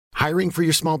Hiring for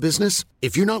your small business?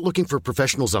 If you're not looking for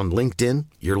professionals on LinkedIn,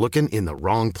 you're looking in the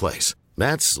wrong place.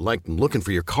 That's like looking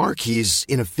for your car keys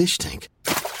in a fish tank.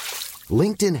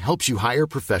 LinkedIn helps you hire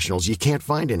professionals you can't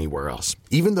find anywhere else,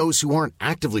 even those who aren't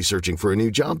actively searching for a new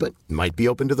job but might be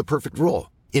open to the perfect role.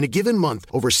 In a given month,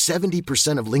 over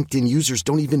 70% of LinkedIn users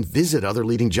don't even visit other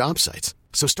leading job sites.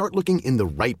 So start looking in the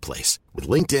right place. With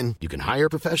LinkedIn, you can hire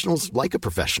professionals like a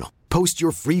professional. Post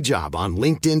your free job on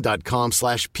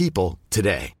linkedin.com/people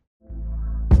today.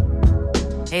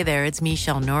 Hey there, it's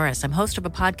Michelle Norris. I'm host of a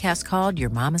podcast called Your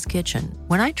Mama's Kitchen.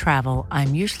 When I travel,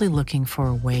 I'm usually looking for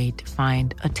a way to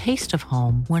find a taste of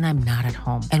home when I'm not at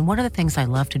home. And one of the things I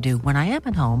love to do when I am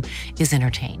at home is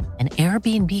entertain. And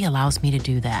Airbnb allows me to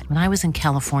do that. When I was in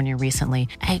California recently,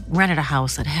 I rented a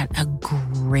house that had a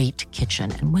great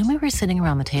kitchen. And when we were sitting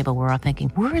around the table, we're all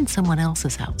thinking, we're in someone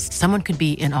else's house. Someone could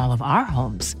be in all of our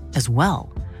homes as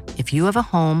well. If you have a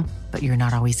home, but you're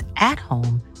not always at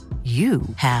home, you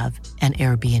have an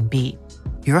Airbnb.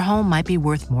 Your home might be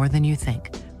worth more than you think.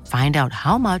 Find out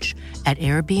how much at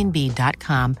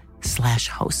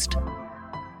airbnb.com/host.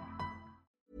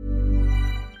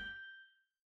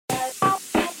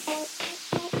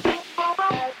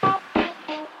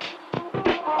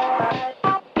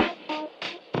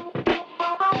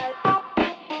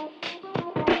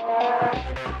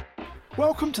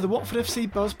 Welcome to the Watford FC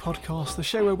Buzz podcast, the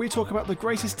show where we talk about the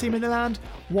greatest team in the land,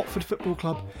 Watford Football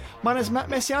Club. My name is Matt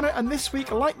Messiano, and this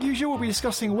week, like usual, we'll be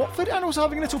discussing Watford and also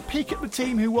having a little peek at the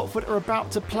team who Watford are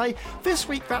about to play. This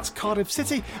week, that's Cardiff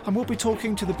City, and we'll be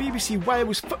talking to the BBC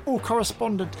Wales football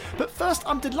correspondent. But first,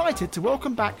 I'm delighted to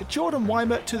welcome back Jordan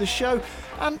Weimer to the show.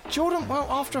 And Jordan, well,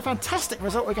 after a fantastic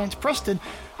result against Preston,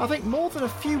 I think more than a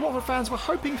few Watford fans were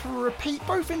hoping for a repeat,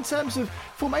 both in terms of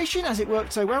formation, as it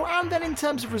worked so well, and then in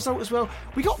terms of result as well.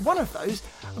 We got one of those.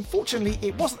 Unfortunately,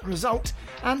 it wasn't the result,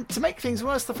 and to make things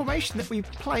worse, the formation that we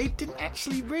played didn't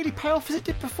actually really pay off as it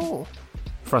did before.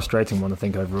 Frustrating one, I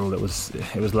think, overall. It was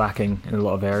lacking in a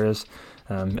lot of areas.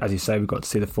 As you say, we got to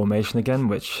see the formation again,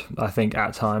 which I think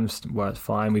at times worked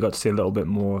fine. We got to see a little bit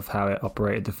more of how it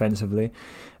operated defensively.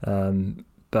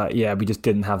 But yeah, we just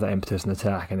didn't have that impetus in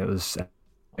attack, and it was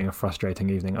a frustrating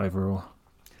evening overall.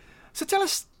 So tell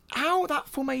us how that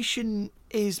formation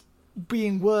is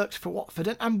being worked for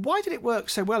Watford, and why did it work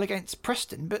so well against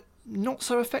Preston but not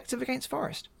so effective against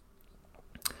Forest?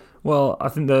 Well, I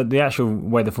think the actual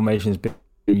way the formation has been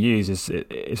used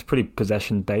is pretty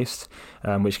possession based,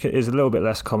 which is a little bit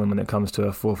less common when it comes to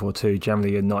a 4-4-2.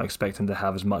 Generally, you're not expecting to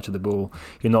have as much of the ball.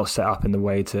 You're not set up in the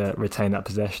way to retain that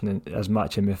possession as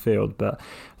much in midfield. But I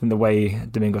think the way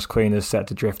Domingos Queen is set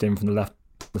to drift in from the left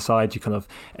the side, you kind of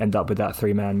end up with that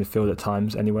three-man midfield at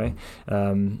times anyway,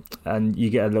 and you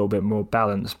get a little bit more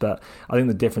balance. But I think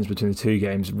the difference between the two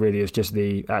games really is just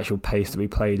the actual pace that we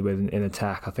played with in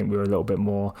attack. I think we were a little bit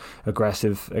more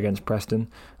aggressive against Preston.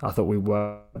 I thought we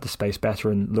were the space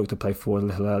better and looked to play forward a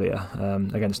little earlier.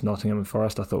 Against Nottingham and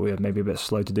Forest, I thought we were maybe a bit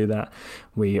slow to do that.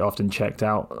 We often checked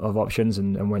out of options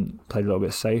and played a little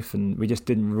bit safe, and we just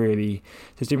didn't really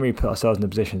put ourselves in a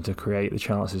position to create the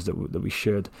chances that we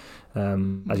should.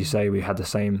 As you say, we had the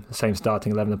same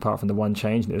starting 11 apart from the one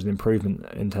change, and it was an improvement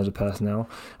in terms of personnel,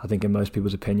 I think, in most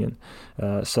people's opinion.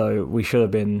 So we should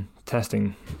have been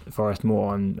testing Forest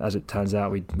more, and as it turns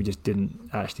out, we just didn't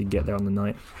actually get there on the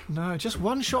night. No, just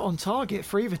one shot on target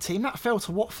for either team. That fell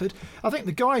to Watford. I think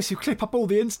the guys who clip up all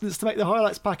the incidents to make the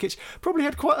highlights package probably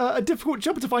had quite a difficult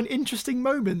job to find interesting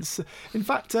moments. In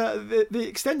fact, the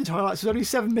extended highlights was only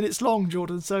 7 minutes long,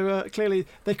 Jordan, so clearly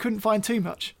they couldn't find too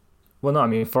much. Well, no, I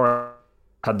mean, Forest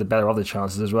had the better of the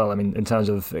chances as well. I mean, in terms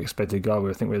of expected goal,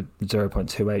 I think we're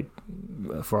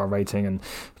 0.28 for our rating, and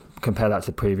compare that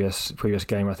to the previous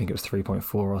game, I think it was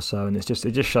 3.4 or so, and it just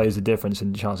shows the difference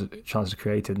in chances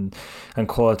created and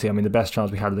quality. I mean, the best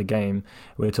chance we had of the game,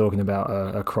 we were talking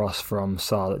about a cross from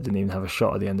Sarr that didn't even have a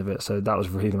shot at the end of it, so that was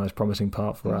really the most promising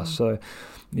part for us. So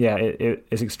yeah,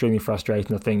 it's extremely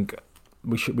frustrating. I think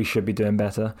we should be doing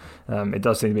better. It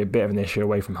does seem to be a bit of an issue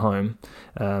away from home.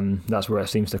 That's where it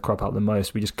seems to crop up the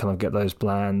most. We just kind of get those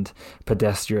bland,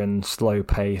 pedestrian,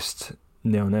 slow-paced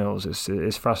 0-0s.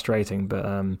 It's frustrating, but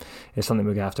it's something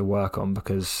we're going to have to work on,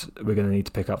 because we're going to need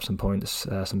to pick up some points,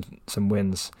 some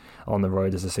wins on the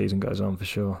road as the season goes on, for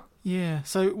sure. Yeah,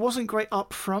 so it wasn't great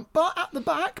up front, but at the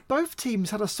back, both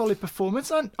teams had a solid performance,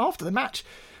 and after the match,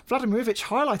 Vladimirovic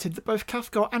highlighted that both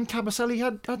Kafka and Kabasele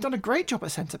had done a great job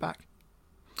at centre-back.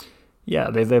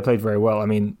 Yeah, they played very well. I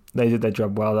mean, they did their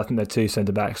job well. I think they're two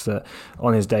centre-backs that,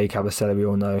 on his day, Kabasele, we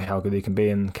all know how good he can be,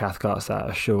 and Cathcart's that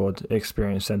assured,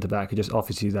 experienced centre-back who just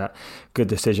offers you that good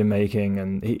decision-making,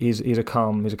 and he's a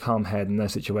calm head in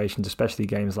those situations, especially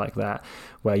games like that,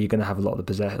 where you're going to have a lot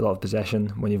of possession.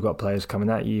 When you've got players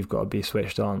coming at you, you've got to be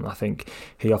switched on. I think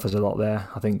he offers a lot there.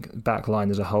 I think back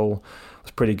line as a whole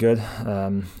was pretty good.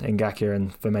 Ngakia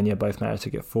and Firmino both managed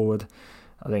to get forward.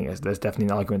 I think there's definitely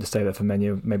an argument to say that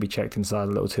Firmino maybe checked inside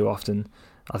a little too often.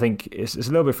 I think it's a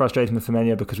little bit frustrating with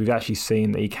Firmino because we've actually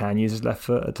seen that he can use his left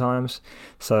foot at times.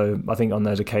 So I think on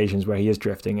those occasions where he is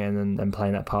drifting in and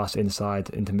playing that pass inside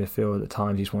into midfield, at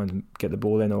times he's wanting to get the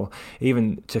ball in, or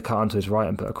even to cut onto his right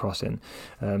and put a cross in.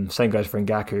 Same goes for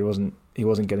Ngakia. He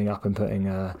wasn't getting up and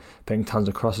putting tons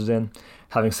of crosses in.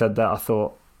 Having said that,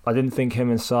 I didn't think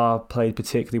him and Sarr played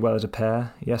particularly well as a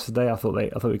pair yesterday. I thought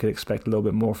we could expect a little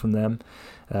bit more from them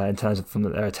in terms of from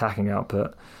their attacking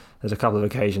output. There's a couple of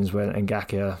occasions where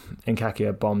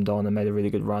Ngakia bombed on and made a really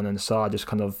good run, and Sarr just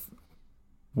kind of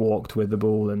walked with the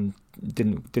ball and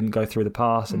didn't go through the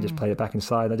pass and just played it back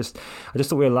inside. I just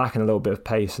thought we were lacking a little bit of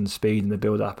pace and speed in the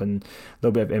build up and a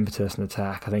little bit of impetus and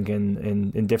attack. I think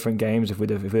in different games, if we'd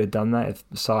have done that, if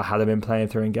Sarr had been playing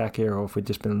through Ngakia, or if we'd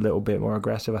just been a little bit more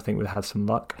aggressive, I think we'd have had some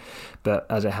luck. But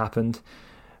as it happened,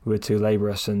 we were too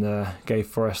laborious and gave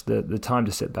Forest the time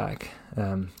to sit back.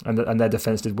 And their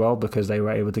defence did well because they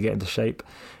were able to get into shape,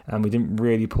 and we didn't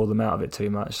really pull them out of it too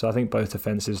much. So I think both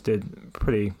defences did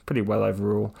pretty well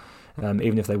overall,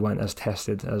 even if they weren't as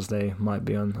tested as they might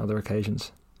be on other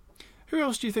occasions. Who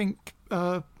else do you think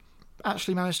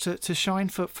actually managed to shine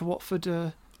for Watford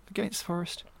against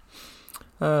Forest?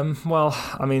 Well,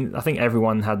 I mean, I think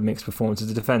everyone had mixed performances.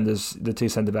 The defenders, the two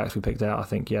centre-backs we picked out, I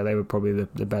think, they were probably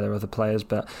the better of the players,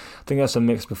 but I think there's some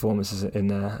mixed performances in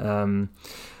there.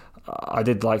 I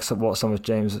did like some of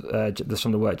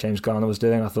the work James Garner was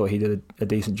doing. I thought he did a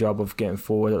decent job of getting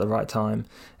forward at the right time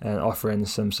and offering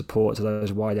some support to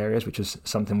those wide areas, which was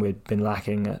something we'd been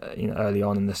lacking early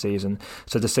on in the season.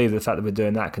 So to see the fact that we're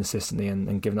doing that consistently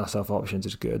and giving ourselves options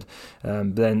is good.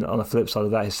 But then on the flip side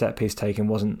of that, his set piece taking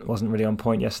wasn't really on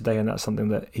point yesterday, and that's something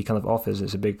that he kind of offers.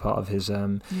 It's a big part of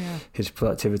his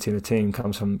productivity in the team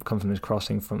comes from his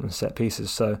crossing from set pieces.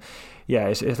 So yeah,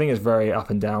 I think it's very up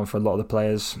and down for a lot of the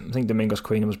players. I think Domingos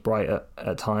Quina was bright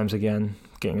at times again,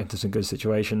 getting into some good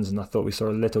situations, and I thought we saw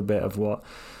a little bit of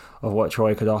what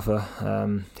Troy could offer.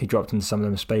 He dropped into some of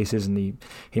them spaces, and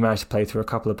he managed to play through a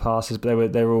couple of passes,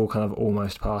 but they were all kind of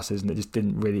almost passes, and it just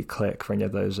didn't really click for any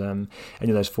of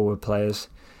those forward players.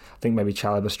 I think maybe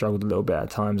Chalobah struggled a little bit at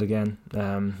times again.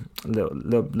 A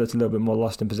little bit more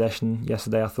lost in possession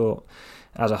yesterday, I thought.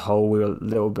 As a whole, we were a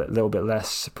little bit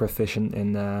less proficient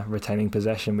in retaining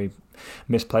possession. We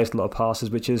misplaced a lot of passes,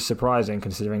 which is surprising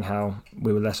considering how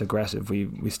we were less aggressive.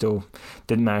 We still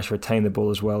didn't manage to retain the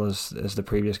ball as well as the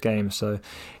previous game. So,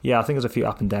 yeah, I think there's a few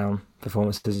up and down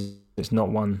performances. It's not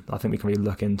one I think we can really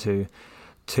look into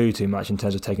too much in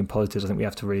terms of taking positives. I think we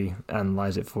have to really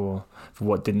analyse it for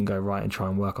what didn't go right and try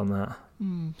and work on that.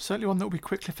 Certainly one that will be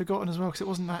quickly forgotten as well, because it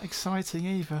wasn't that exciting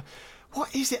either.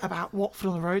 What is it about Watford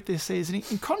on the road this season?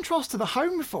 In contrast to the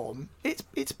home form,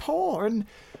 it's poor, and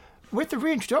with the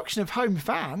reintroduction of home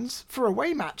fans for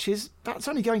away matches, that's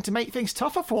only going to make things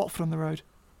tougher for Watford on the road.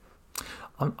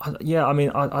 I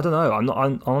don't know.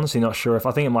 I'm honestly not sure.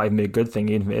 I think it might even be a good thing,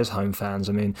 even if it is home fans.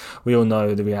 I mean, we all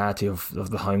know the reality of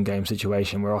the home game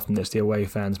situation, where often it's the away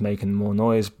fans making more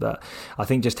noise. But I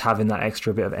think just having that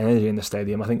extra bit of energy in the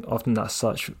stadium, I think often that's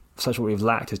such what we've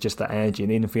lacked is just that energy.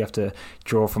 And even if we have to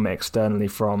draw from it externally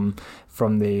from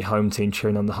the home team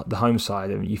cheering on the home side,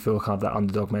 and you feel kind of that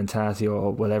underdog mentality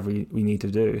or whatever we need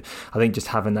to do, I think just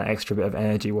having that extra bit of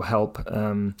energy will help.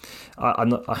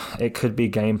 It could be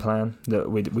game plan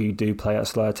that we do play at a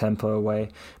slower tempo away.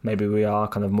 Maybe we are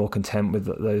kind of more content with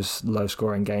those low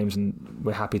scoring games, and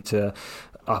we're happy to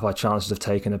up our chances of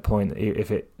taking a point if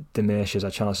it diminishes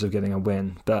our chances of getting a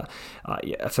win. But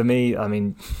for me, I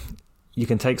mean, you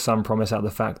can take some promise out of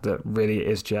the fact that really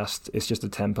it's just the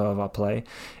tempo of our play,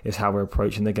 is how we're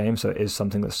approaching the game, so it is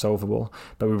something that's solvable,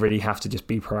 but we really have to just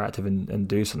be proactive and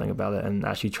do something about it and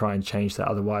actually try and change that.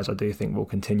 Otherwise, I do think we'll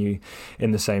continue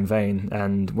in the same vein.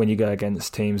 And when you go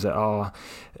against teams that are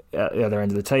at the other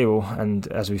end of the table, and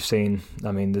as we've seen,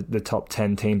 I mean, the top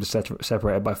 10 teams are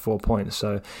separated by 4 points,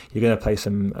 so you're going to play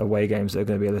some away games that are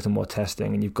going to be a little more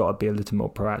testing, and you've got to be a little more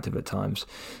proactive at times.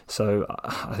 So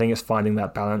I think it's finding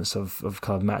that balance of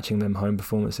kind of matching them home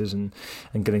performances and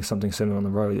getting something similar on the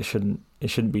road. It shouldn't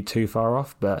shouldn't be too far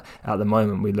off, but at the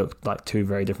moment we look like two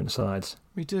very different sides.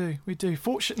 We do.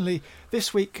 Fortunately,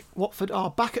 this week, Watford are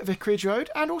back at Vicarage Road,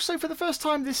 and also for the first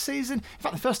time this season, in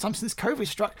fact, the first time since COVID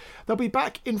struck, they'll be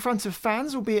back in front of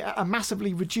fans, albeit at a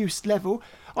massively reduced level.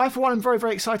 I, for one, am very,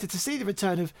 very excited to see the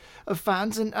return of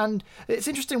fans, and it's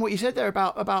interesting what you said there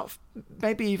about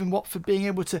maybe even Watford being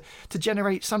able to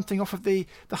generate something off of the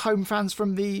home fans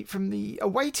from the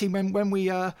away team when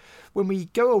we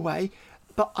go away.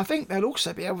 But I think they'll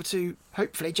also be able to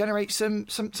hopefully generate some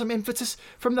impetus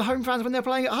from the home fans when they're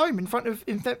playing at home in front of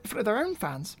their own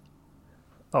fans.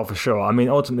 Oh, for sure. I mean,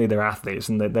 ultimately they're athletes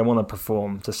and they want to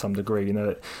perform to some degree. You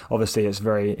know, obviously it's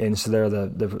very insular,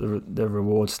 the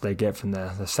rewards they get from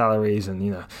their salaries, and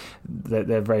you know,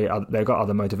 they've got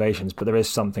other motivations. But there is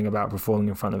something about performing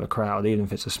in front of a crowd, even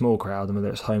if it's a small crowd, and whether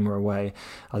it's home or away.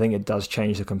 I think it does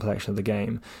change the complexion of the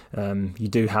game. You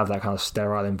do have that kind of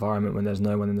sterile environment when there's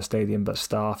no one in the stadium but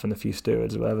staff and a few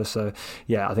stewards or whatever. So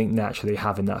yeah, I think naturally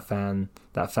having that fan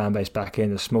base back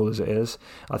in, as small as it is,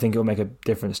 I think it'll make a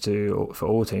difference for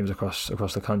all teams across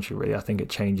the country, really. I think it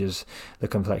changes the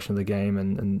complexion of the game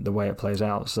and the way it plays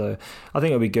out. So I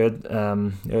think it'll be good.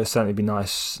 It would certainly be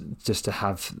nice just to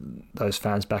have those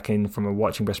fans back in from a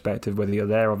watching perspective, whether you're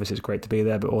there. Obviously it's great to be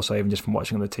there, but also even just from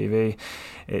watching on the TV,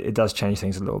 it does change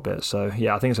things a little bit. So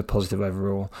yeah, I think it's a positive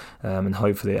overall, and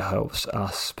hopefully it helps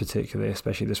us particularly,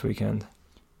 especially this weekend.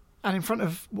 And in front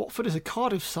of Watford is a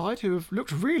Cardiff side who have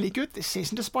looked really good this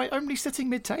season despite only sitting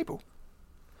mid-table.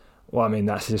 Well, I mean,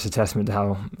 that's just a testament to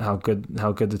how good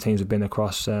the teams have been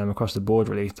across the board,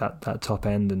 really. That top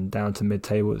end and down to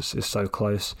mid-table is so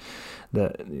close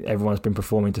that everyone's been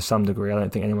performing to some degree. I don't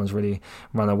think anyone's really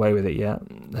run away with it yet,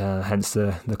 hence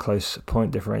the close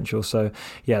point differential. So,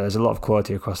 yeah, there's a lot of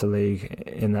quality across the league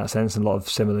in that sense, and a lot of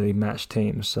similarly matched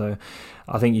teams. So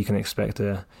I think you can expect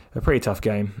a pretty tough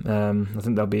game. I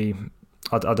think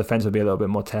our defence will be a little bit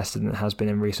more tested than it has been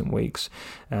in recent weeks,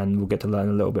 and we'll get to learn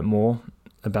a little bit more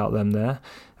about them there.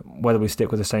 Whether we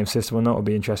stick with the same system or not will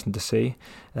be interesting to see,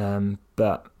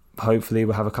 but hopefully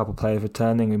we'll have a couple of players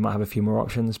returning. We might have a few more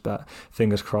options, but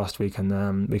fingers crossed we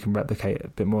can replicate a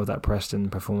bit more of that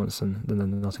Preston performance than the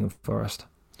Nottingham Forest.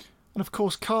 And of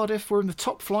course, Cardiff were in the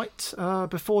top flight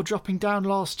before dropping down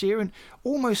last year and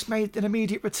almost made an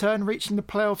immediate return, reaching the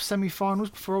playoff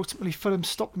semi-finals before ultimately Fulham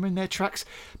stopped them in their tracks.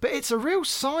 But it's a real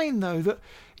sign, though, that,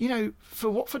 you know, for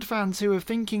Watford fans who are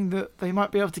thinking that they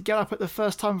might be able to get up at the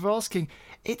first time of asking,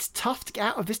 it's tough to get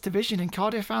out of this division, and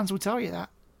Cardiff fans will tell you that.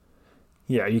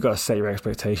 Yeah, you've got to set your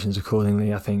expectations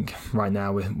accordingly. I think right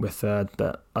now we're third,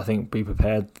 but I think be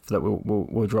prepared that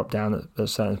we'll drop down at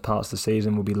certain parts of the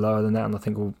season. We'll be lower than that, and I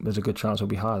think there's a good chance we'll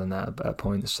be higher than that at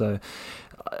points. So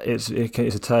it's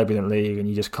a turbulent league, and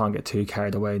you just can't get too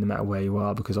carried away no matter where you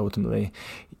are, because ultimately,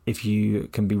 if you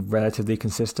can be relatively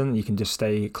consistent, you can just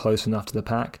stay close enough to the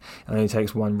pack. It only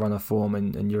takes one run of form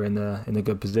and you're in a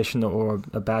good position, or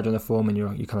a bad run of form and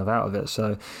you're kind of out of it.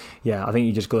 So yeah, I think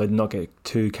you just got to not get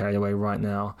too carried away right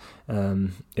now.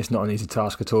 It's not an easy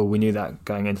task at all. We knew that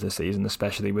going into the season,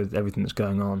 especially with everything that's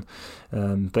going on.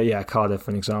 But yeah, Cardiff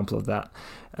are an example of that.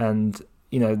 And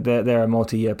you know, they're a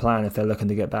multi-year plan if they're looking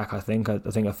to get back. I think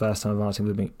a first time of asking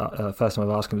would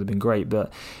have been great,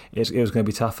 but it was going to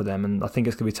be tough for them, and I think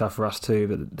it's going to be tough for us too.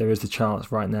 But there is the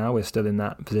chance right now we're still in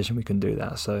that position we can do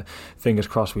that. So fingers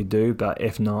crossed we do. But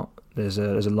if not, there's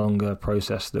a longer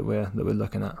process that we're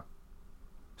looking at.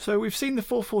 So we've seen the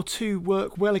 4-4-2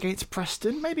 work well against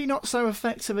Preston, maybe not so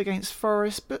effective against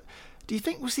Forest, but do you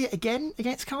think we'll see it again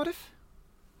against Cardiff?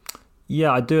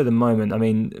 Yeah, I do at the moment. I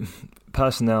mean,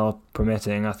 personnel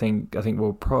permitting, I think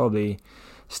we'll probably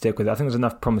stick with it. I think there's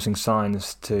enough promising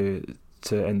signs to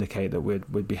indicate that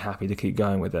we'd be happy to keep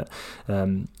going with it.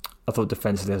 I thought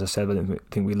defensively, as I said, I didn't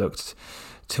think we looked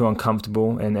too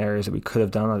uncomfortable in areas that we could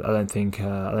have done. I don't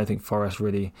think Forest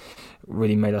really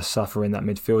made us suffer in that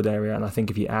midfield area. And I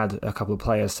think if you add a couple of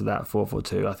players to that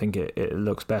 4-4-2, I think it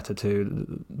looks better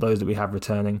to those that we have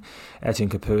returning. Etienne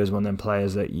Capoue is one of them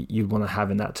players that you'd want to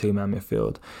have in that two-man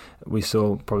midfield. We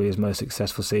saw probably his most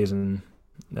successful season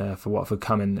for Watford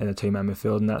come in a two-man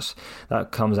midfield, and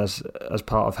that comes as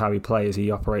part of how he plays. He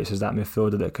operates as that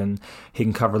midfielder that can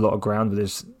cover a lot of ground with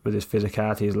his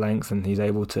physicality, his length, and he's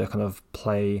able to kind of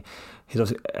play. He's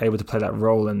also able to play that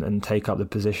role and take up the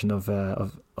position of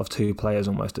two players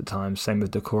almost at times. Same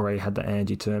with Decore, had that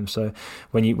energy to him. So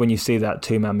when you see that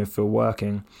two-man midfield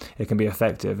working, it can be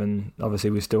effective. And obviously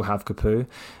we still have Capoue.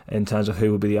 In terms of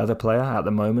who will be the other player at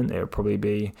the moment, it would probably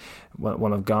be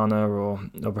one of Ghana or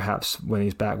perhaps when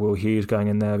he's back, Will Hughes going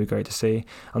in there would be great to see.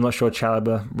 I'm not sure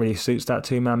Chalobah really suits that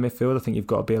two-man midfield. I think you've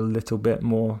got to be a little bit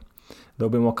more little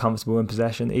bit more comfortable in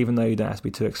possession. Even though you don't have to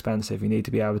be too expensive, you need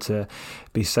to be able to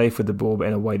be safe with the ball, but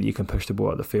in a way that you can push the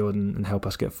ball up the field and help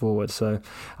us get forward. So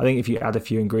I think if you add a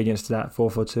few ingredients to that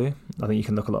 4-4-2, I think you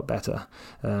can look a lot better.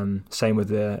 Same with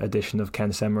the addition of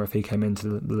Ken Semmer if he came into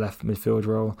the left midfield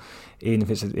role. Even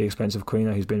if it's at the expense of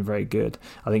Quino, who's been very good,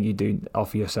 I think you do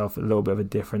offer yourself a little bit of a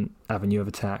different avenue of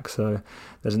attack. So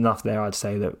there's enough there, I'd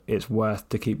say, that it's worth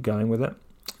to keep going with it.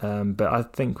 But I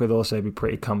think we'd also be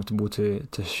pretty comfortable to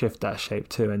shift that shape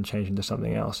too and change into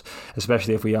something else,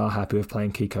 especially if we are happy with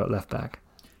playing Kiko at left back.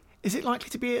 Is it likely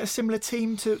to be a similar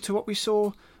team to what we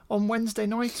saw on Wednesday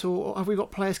night, or have we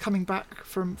got players coming back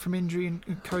from injury and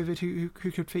COVID who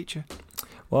could feature?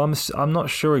 Well, I'm not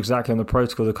sure exactly on the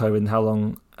protocol of COVID and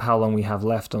how long we have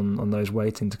left on those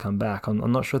waiting to come back.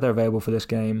 I'm not sure they're available for this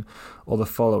game or the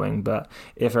following, but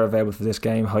if they're available for this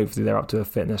game, hopefully they're up to a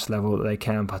fitness level that they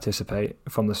can participate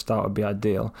from the start would be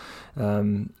ideal.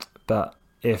 But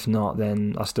if not,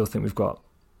 then I still think we've got...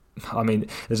 I mean,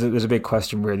 there's a big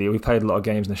question really. We've played a lot of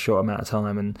games in a short amount of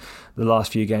time, and the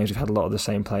last few games we've had a lot of the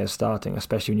same players starting,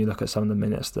 especially when you look at some of the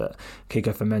minutes that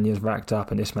Kiko Femenia has racked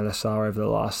up and Ismail Assar over the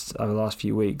last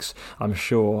few weeks. I'm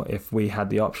sure if we had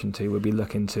the option to, we'd be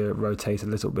looking to rotate a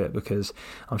little bit, because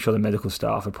I'm sure the medical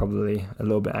staff are probably a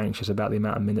little bit anxious about the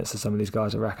amount of minutes that some of these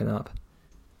guys are racking up.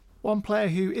 One player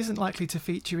who isn't likely to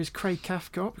feature is Craig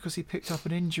Cathcart because he picked up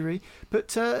an injury. But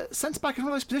centre-back in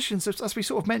one of those positions, as we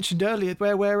sort of mentioned earlier,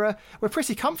 where we're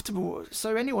pretty comfortable.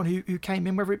 So anyone who came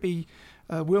in, whether it be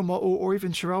Wilmot or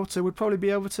even Chiralta, would probably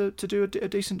be able to do a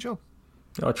decent job.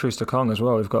 Trusta Kong as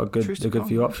well. We've got a good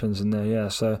few options in there, yeah.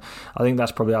 So I think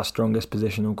that's probably our strongest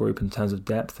positional group in terms of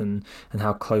depth and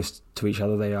how close to each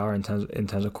other they are in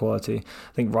terms of quality.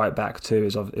 I think right back too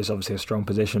is obviously a strong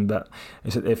position, but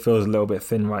it feels a little bit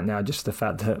thin right now. Just the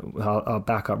fact that our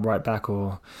backup right back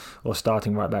or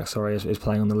starting right back, is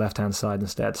playing on the left hand side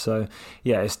instead. So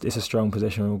yeah, it's a strong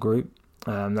positional group.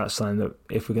 That's something that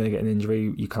if we're going to get an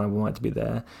injury, you kind of want it to be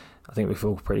there. I think we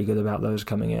feel pretty good about those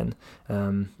coming in.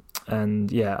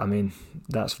 And yeah, I mean,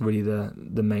 that's really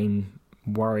the main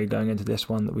worry going into this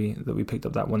one, that we picked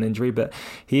up that one injury. But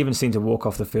he even seemed to walk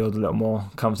off the field a little more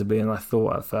comfortably than I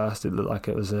thought at first. It looked like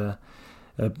it was a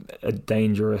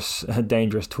dangerous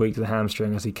tweak to the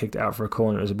hamstring as he kicked it out for a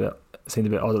corner. It seemed a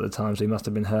bit odd at the time, so he must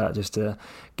have been hurt just to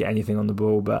get anything on the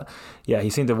ball. But yeah, he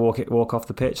seemed to walk off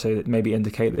the pitch, so it maybe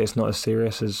indicate that it's not as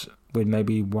serious as we'd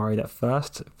maybe worried at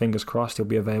first. Fingers crossed he'll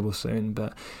be available soon.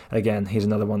 But again, he's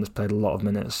another one that's played a lot of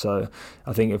minutes, so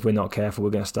I think if we're not careful, we're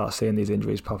going to start seeing these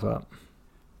injuries pop up.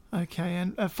 Okay,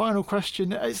 and a final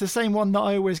question. It's the same one that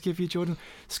I always give you, Jordan.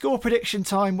 Score prediction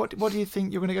time. What do you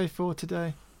think you're going to go for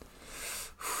today?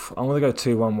 I'm going to go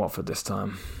 2-1 Watford this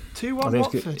time. 2-1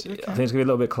 Watford. Okay. I think it's going to be a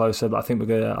little bit closer, but I think we're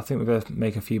going to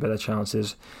make a few better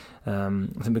chances. I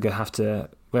think we're going to have to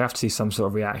see some sort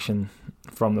of reaction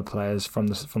from the players, from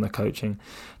the coaching,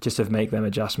 just to make them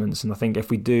adjustments. And I think if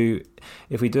we do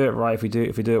it right, if we do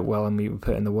it well, and we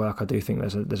put in the work, I do think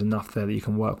there's enough there that you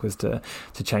can work with to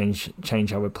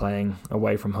change how we're playing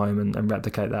away from home and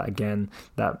replicate that again,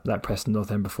 that Preston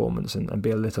North End performance, and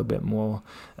be a little bit more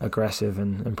aggressive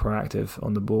and proactive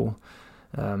on the ball.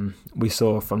 We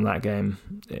saw from that game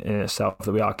in itself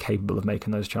that we are capable of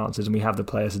making those chances, and we have the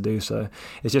players to do so.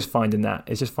 It's just finding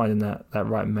that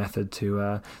right method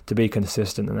to be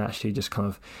consistent and actually just kind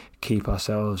of keep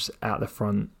ourselves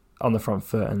on the front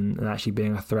foot and actually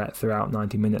being a threat throughout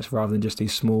 90 minutes, rather than just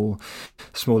these small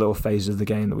little phases of the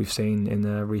game that we've seen in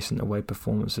the recent away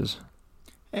performances.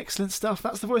 Excellent stuff.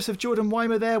 That's the voice of Jordan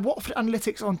Weimer there, Watford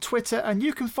Analytics on Twitter, and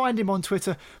you can find him on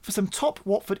Twitter for some top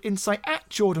Watford insight at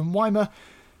Jordan Weimer.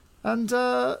 And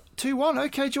 2-1.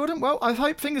 Okay, Jordan. Well, I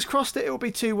hope, fingers crossed, that it will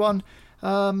be 2-1.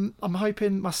 I'm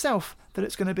hoping myself that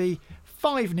it's going to be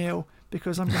 5-0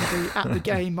 because I'm going to be at the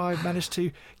game. I've managed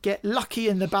to get lucky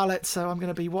in the ballot, so I'm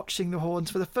going to be watching the Horns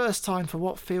for the first time for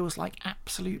what feels like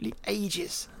absolutely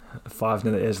ages.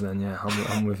 5-0 it is then, yeah,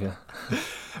 I'm with you.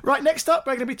 Right, next up,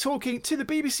 we're going to be talking to the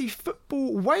BBC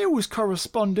Football Wales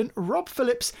correspondent, Rob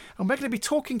Phillips, and we're going to be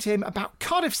talking to him about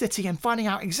Cardiff City and finding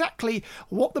out exactly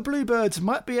what the Bluebirds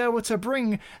might be able to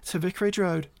bring to Vicarage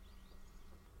Road.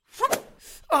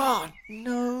 Oh,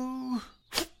 no.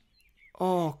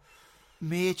 Oh,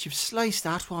 mate, you've sliced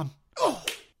that one.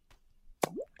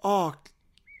 Oh,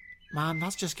 man,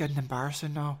 that's just getting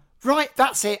embarrassing now. Right,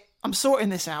 that's it. I'm sorting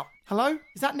this out. Hello?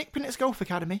 Is that Nick Pinnock's Golf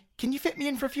Academy? Can you fit me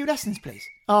in for a few lessons, please?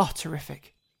 Oh,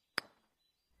 terrific.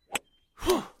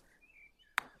 Whew.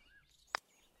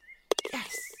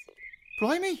 Yes.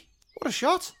 Blimey, what a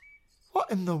shot.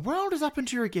 What in the world has happened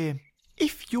to your game?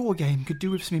 If your game could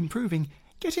do with some improving,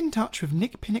 get in touch with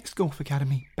Nick Pinnock's Golf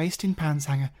Academy, based in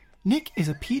Panshanger. Nick is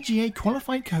a PGA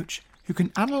qualified coach who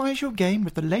can analyse your game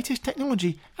with the latest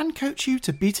technology and coach you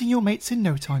to beating your mates in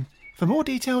no time. For more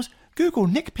details, Google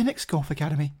Nick Pinnock's Golf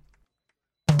Academy.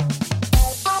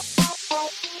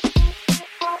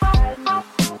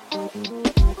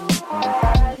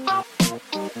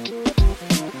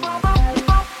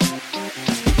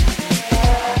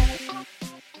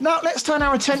 Now let's turn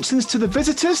our attentions to the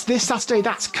visitors. This Saturday,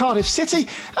 that's Cardiff City.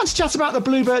 And to chat about the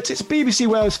Bluebirds, it's BBC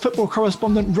Wales football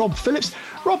correspondent Rob Phillips.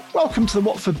 Rob, welcome to the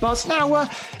Watford Buzz. Now,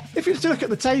 if you look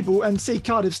at the table and see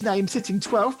Cardiff's name sitting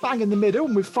 12th, bang in the middle,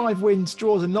 and with 5 wins,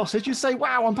 draws and losses, you say,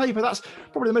 wow, on paper, that's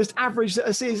probably the most average that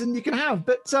a season you can have.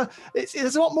 But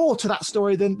there's a lot more to that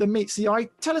story than meets the eye.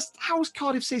 Tell us, how's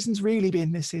Cardiff season's really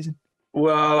been this season?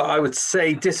 Well, I would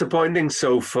say disappointing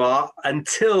so far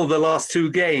until the last 2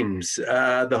 games.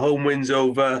 The home wins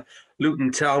over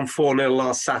Luton Town 4-0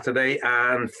 last Saturday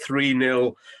and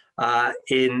 3-0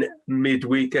 in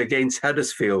midweek against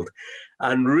Huddersfield.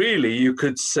 And really, you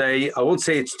could say, I won't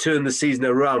say it's turned the season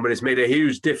around, but it's made a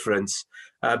huge difference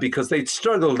because they'd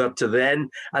struggled up to then.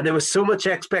 And there was so much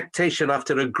expectation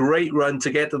after a great run to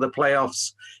get to the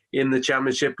playoffs in the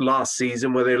Championship last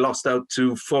season, where they lost out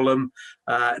to Fulham.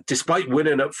 Despite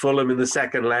winning at Fulham in the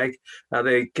second leg,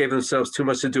 they gave themselves too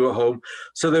much to do at home.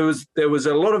 So there was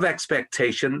a lot of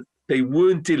expectation. They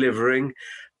weren't delivering.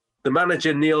 The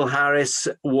manager, Neil Harris,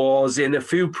 was in a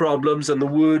few problems, and the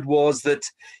word was that,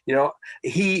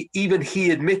 he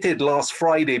admitted last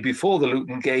Friday before the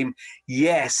Luton game,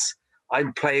 yes,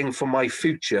 I'm playing for my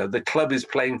future. The club is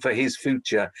playing for his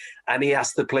future. And he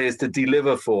asked the players to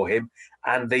deliver for him.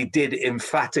 And they did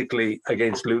emphatically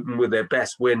against Luton with their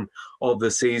best win of the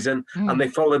season. And they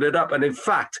followed it up. And in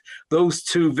fact, those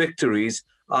 2 victories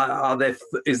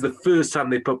is the first time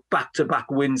they put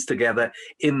back-to-back wins together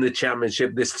in the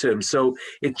Championship this term. So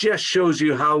it just shows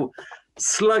you how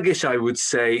sluggish, I would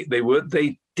say, they were.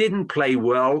 They didn't play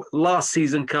well. Last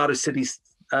season, Cardiff City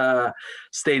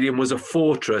Stadium was a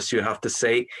fortress, you have to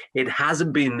say. It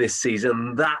hasn't been this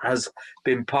season. That has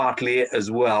been partly it as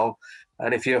well.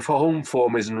 And if your home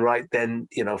form isn't right, then,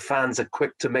 fans are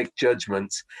quick to make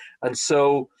judgments. And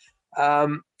so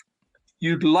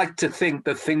you'd like to think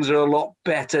that things are a lot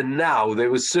better now. They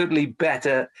were certainly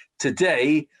better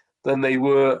today than they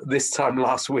were this time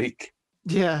last week.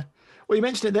 Yeah. Well, you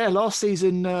mentioned it there. Last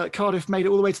season, Cardiff made it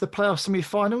all the way to the playoff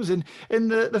semi-finals in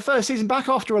the first season back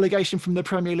after relegation from the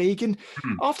Premier League. And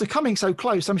after coming so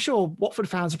close, I'm sure Watford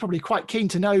fans are probably quite keen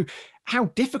to know how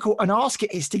difficult an ask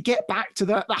it is to get back to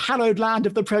the hallowed land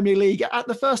of the Premier League at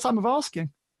the first time of asking.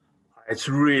 It's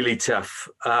really tough.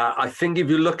 I think if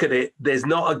you look at it, there's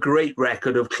not a great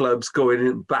record of clubs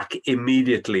going back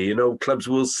immediately. Clubs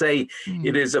will say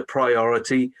it is a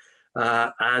priority,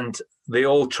 and they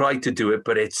all try to do it,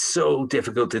 but it's so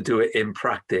difficult to do it in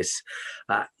practice.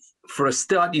 For a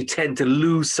start, you tend to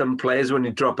lose some players when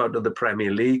you drop out of the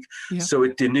Premier League, so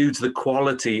it denudes the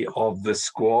quality of the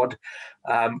squad.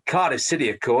 Cardiff City,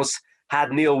 of course,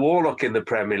 had Neil Warnock in the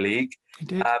Premier League.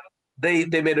 They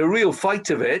made a real fight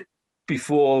of it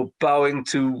before bowing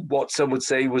to what some would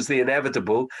say was the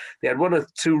inevitable. They had 1 or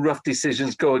 2 rough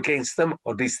decisions go against them,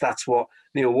 or at least that's what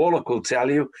Neil Warnock will tell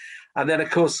you. And then, of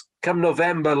course, come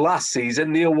November last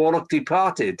season, Neil Warnock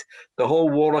departed. The whole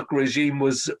Warnock regime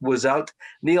was out.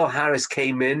 Neil Harris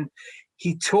came in.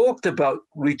 He talked about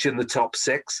reaching the top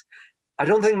 6. I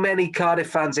don't think many Cardiff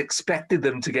fans expected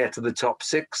them to get to the top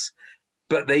 6,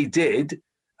 but they did.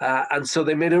 And so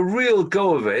they made a real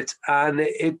go of it, and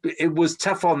it was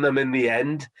tough on them in the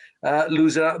end,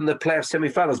 losing out in the playoff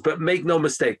semi-finals. But make no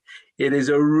mistake, it is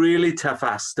a really tough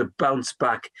ask to bounce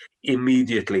back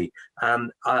immediately.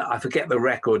 And I forget the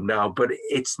record now, but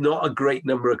it's not a great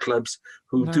number of clubs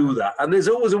who do that. And there's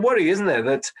always a worry, isn't there,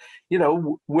 that,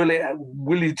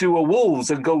 will you do a Wolves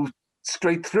and go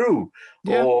straight through?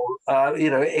 Or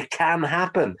it can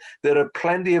happen. There are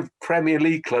plenty of Premier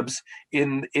League clubs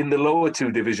in the lower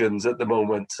 2 divisions at the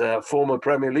moment, former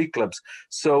Premier League clubs.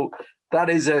 So that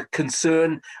is a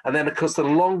concern. And then, of course, the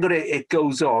longer it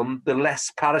goes on, the less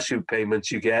parachute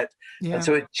payments you get. And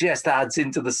so it just adds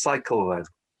into the cycle then.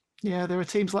 Yeah, there are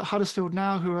teams like Huddersfield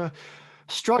now who are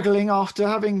struggling after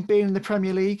having been in the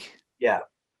Premier League. Yeah,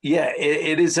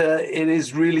 it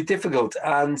is really difficult,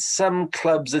 and some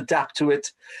clubs adapt to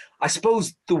it. I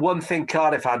suppose the one thing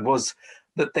Cardiff had was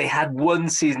that they had 1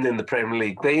 season in the Premier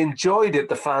League. They enjoyed it,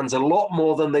 the fans, a lot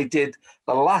more than they did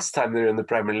the last time they were in the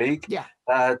Premier League.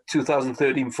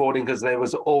 2013-14, because there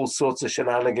was all sorts of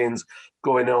shenanigans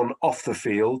going on off the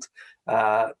field.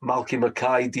 Malky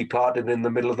Mackay departed in the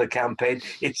middle of the campaign.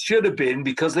 It should have been,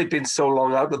 because they've been so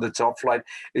long out of the top flight,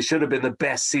 it should have been the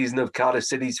best season of Cardiff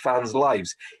City's fans'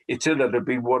 lives. It turned out to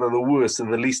be one of the worst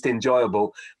and the least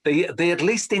enjoyable. They at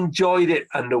least enjoyed it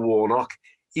under Warnock,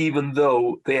 even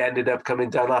though they ended up coming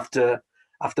down after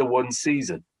one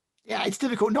season. Yeah, it's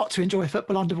difficult not to enjoy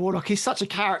football under Warnock. He's such a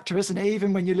character, isn't he?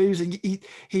 Even when you're losing,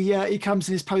 he comes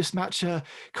in his post-match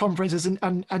conferences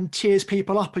and cheers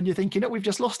people up, and you're thinking, "Oh, we've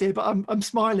just lost here," but I'm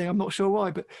smiling. I'm not sure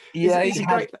why, but yeah, he's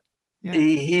great. Yeah.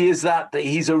 He is that.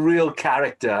 He's a real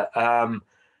character. And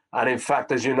in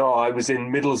fact, as you know, I was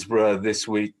in Middlesbrough this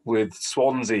week with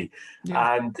Swansea,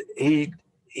 and he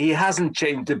hasn't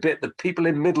changed a bit. The people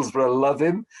in Middlesbrough love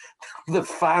him. The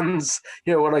fans,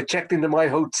 when I checked into my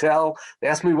hotel, they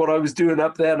asked me what I was doing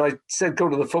up there, and I said, go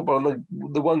to the football. And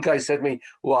the one guy said to me,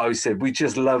 well, I said, we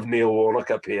just love Neil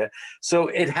Warnock up here. So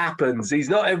it happens. He's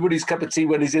not everybody's cup of tea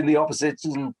when he's in the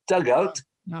opposition dugout.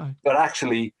 No. But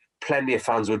actually, plenty of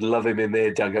fans would love him in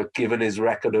their dugout, given his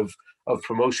record of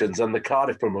promotions. And the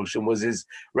Cardiff promotion was his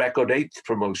record 8th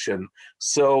promotion.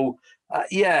 So...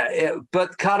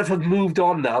 but Cardiff have moved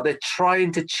on now. They're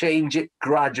trying to change it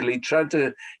gradually, trying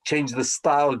to change the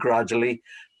style gradually.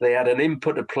 They had an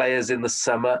input of players in the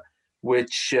summer,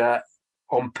 which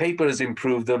on paper has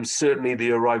improved them. Certainly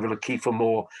the arrival of Kiefer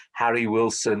Moore, Harry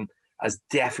Wilson has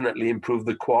definitely improved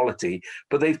the quality.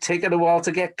 But they've taken a while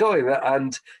to get going.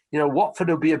 And, Watford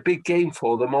will be a big game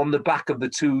for them on the back of the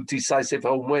 2 decisive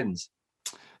home wins.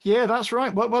 Yeah, that's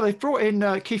right. Well, they've brought in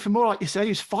Kiefer Moore, like you said,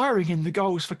 who's firing in the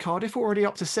goals for Cardiff, already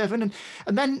up to 7.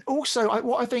 And then also,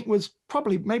 what I think was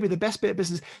probably maybe the best bit of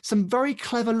business, some very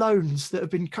clever loans that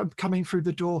have been coming through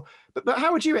the door. But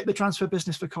how would you rate the transfer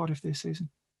business for Cardiff this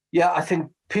season? Yeah, I think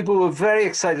people were very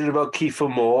excited about Kiefer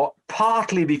Moore,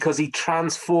 partly because he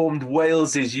transformed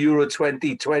Wales's Euro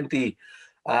 2020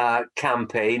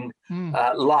 campaign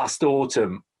last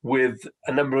autumn. With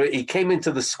a number he came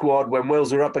into the squad when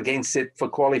Wales were up against it for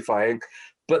qualifying,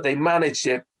 but they managed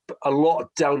it a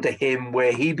lot down to him,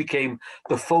 where he became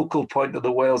the focal point of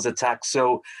the Wales attack.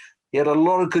 So he had a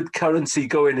lot of good currency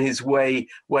going his way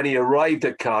when he arrived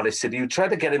at Cardiff City. We tried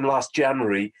to get him last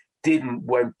January, didn't,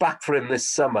 went back for him this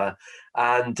summer.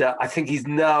 And I think he's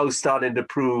now starting to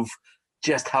prove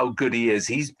just how good he is.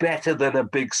 He's better than a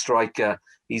big striker.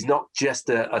 He's not just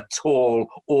a tall,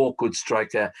 awkward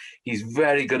striker. He's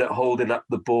very good at holding up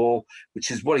the ball, which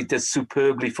is what he does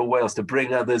superbly for Wales, to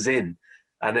bring others in.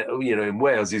 And, in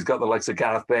Wales, he's got the likes of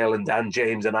Gareth Bale and Dan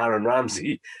James and Aaron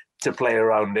Ramsey to play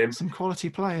around him. Some quality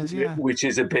players, yeah. Which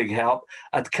is a big help.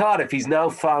 At Cardiff, he's now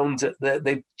found that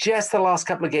they've just the last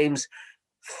couple of games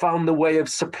found the way of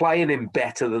supplying him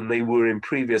better than they were in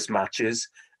previous matches.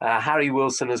 Harry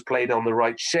Wilson has played on the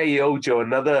right. Shea Ojo,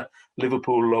 another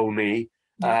Liverpool loanee,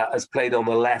 has played on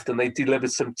the left, and they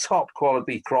delivered some top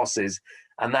quality crosses,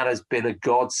 and that has been a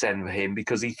godsend for him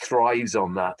because he thrives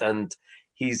on that, and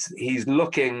he's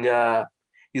looking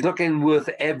worth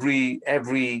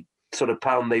every sort of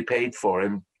pound they paid for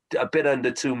him. A bit under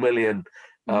 2 million,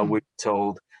 we're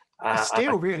told. A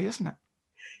steal, really, isn't it?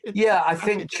 I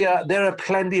think there are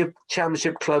plenty of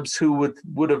Championship clubs who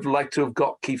would have liked to have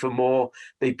got Kiefer Moore.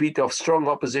 They beat off strong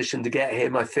opposition to get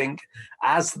him, I think,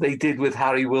 as they did with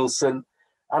Harry Wilson.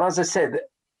 And as I said,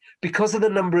 because of the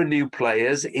number of new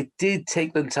players, it did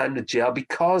take them time to gel.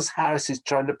 Because Harris is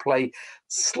trying to play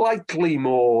slightly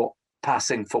more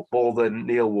passing football than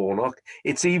Neil Warnock,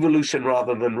 it's evolution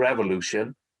rather than revolution,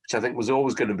 which I think was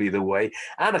always going to be the way.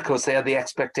 And of course, they had the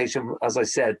expectation, as I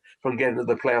said, from getting to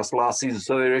the playoffs last season.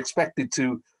 So they were expected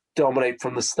to dominate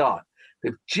from the start.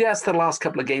 They've just the last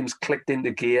couple of games clicked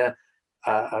into gear.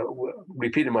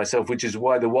 Repeating myself, which is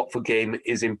why the Watford game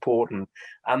is important.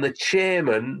 And the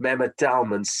chairman, Mehmet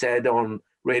Dalman, said on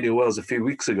Radio Wales a few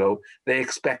weeks ago they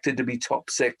expected to be top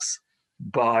 6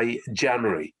 by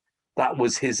January. That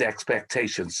was his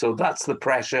expectation. So that's the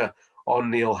pressure on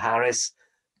Neil Harris.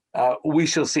 We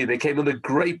shall see. They came with a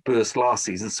great burst last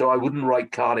season, so I wouldn't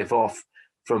write Cardiff off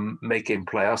from making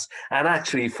playoffs. And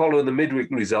actually, following the midweek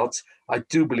results, I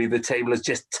do believe the table has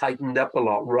just tightened up a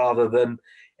lot rather than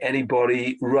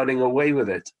anybody running away with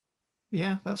it.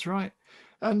 Yeah, that's right.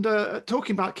 And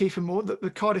talking about Kiefer Moore, the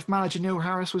Cardiff manager Neil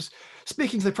Harris was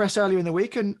speaking to the press earlier in the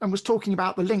week and was talking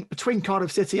about the link between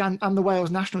Cardiff City and the Wales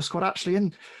national squad, actually.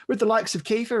 And with the likes of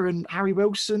Kiefer and Harry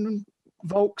Wilson,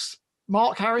 Volks,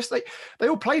 Mark Harris, they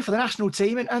all play for the national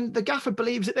team. And the gaffer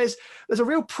believes that there's a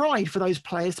real pride for those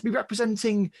players to be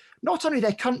representing not only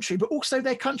their country, but also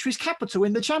their country's capital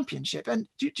in the Championship. And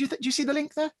do you see the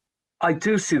link there? I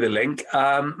do see the link.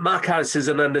 Mark Harris is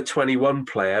an under-21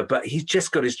 player, but he's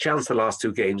just got his chance the last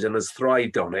 2 games and has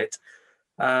thrived on it.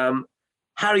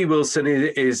 Harry Wilson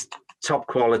is top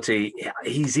quality.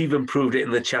 He's even proved it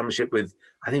in the Championship with,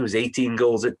 I think it was 18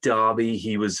 goals at Derby.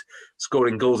 He was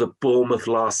scoring goals at Bournemouth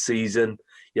last season.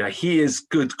 He is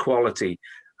good quality.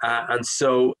 And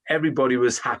so everybody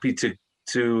was happy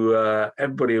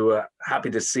everybody were happy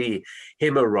to see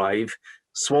him arrive.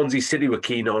 Swansea City were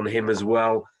keen on him as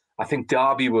well. I think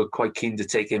Derby were quite keen to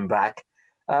take him back.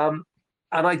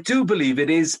 And I do believe it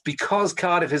is because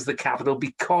Cardiff is the capital,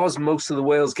 because most of the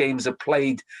Wales games are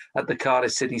played at the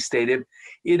Cardiff City Stadium,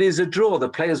 it is a draw. The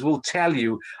players will tell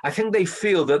you. I think they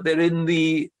feel that they're in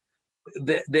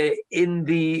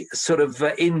the sort of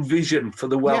in vision for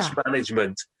the Welsh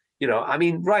management.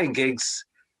 Ryan Giggs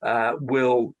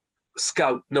will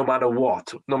scout no matter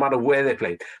what, no matter where they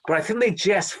play. But I think they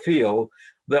just feel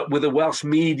that with the Welsh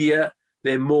media,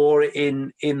 they're more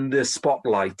in the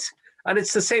spotlight. And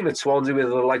it's the same at Swansea with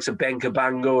the likes of Ben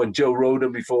Cabango and Joe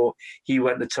Roden before he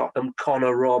went to Tottenham,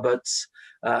 Connor Roberts,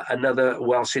 another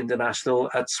Welsh international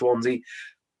at Swansea.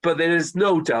 But there is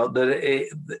no doubt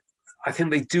that I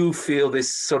think they do feel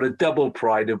this sort of double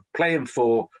pride of playing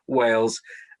for Wales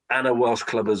and a Welsh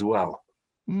club as well.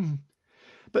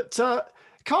 But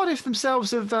Cardiff themselves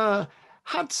have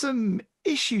had some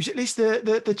issues. At least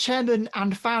the chairman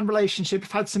and fan relationship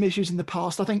have had some issues in the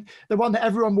past. I think the one that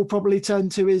everyone will probably turn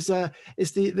to is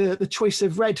the choice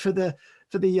of red for the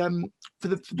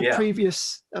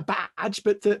previous badge,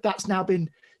 but that's now been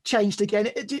changed again.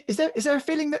 Is there a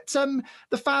feeling that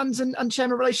the fans and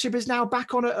chairman relationship is now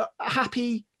back on a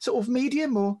happy sort of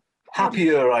medium, or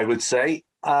happier? I would say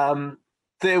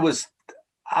there was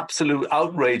absolute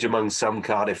outrage among some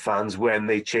Cardiff fans when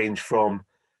they changed from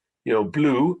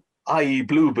blue, i.e.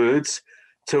 Bluebirds,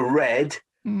 to red.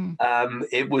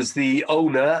 It was the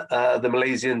owner, the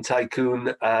Malaysian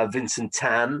tycoon Vincent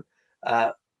Tan,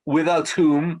 without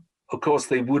whom, of course,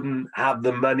 they wouldn't have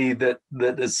the money that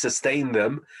has sustained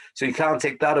them. So you can't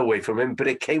take that away from him. But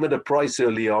it came at a price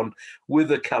early on with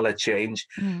the colour change.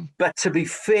 But to be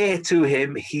fair to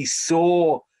him, he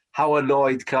saw how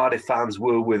annoyed Cardiff fans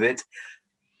were with it.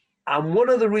 And one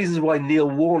of the reasons why Neil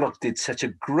Warnock did such a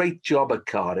great job at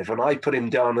Cardiff, and I put him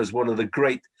down as one of the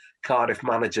great Cardiff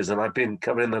managers, and I've been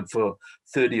covering them for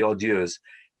 30-odd years,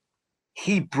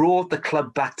 he brought the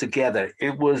club back together.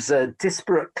 It was a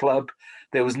disparate club.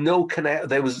 There was no connect.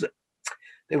 There was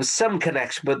some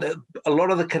connection, but a lot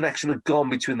of the connection had gone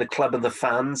between the club and the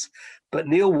fans. But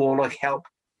Neil Warnock helped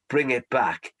bring it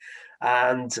back.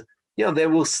 And, there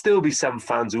will still be some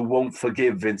fans who won't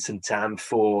forgive Vincent Tan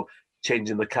for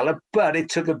changing the colour, but it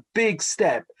took a big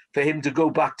step for him to go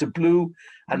back to blue,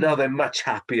 and now they're much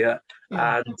happier,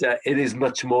 and it is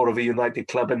much more of a united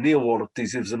club, and Neil Warnock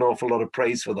deserves an awful lot of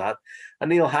praise for that, and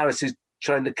Neil Harris is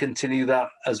trying to continue that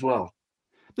as well.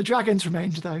 The dragons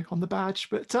remained though on the badge,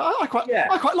 but I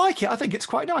quite like it. I think it's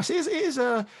quite nice. It is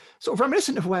a sort of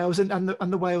reminiscent of Wales and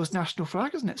the Wales national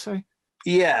flag, isn't it? So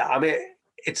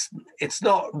it's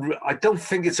not. I don't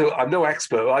think it's I'm no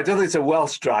expert. I don't think it's a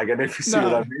Welsh dragon, if you see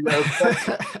what I mean.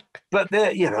 But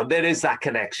there is that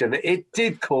connection. It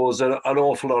did cause an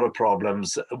awful lot of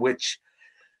problems, which,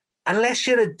 unless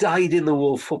you're a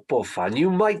dyed-in-the-wool football fan, you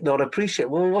might not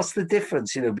appreciate. Well, what's the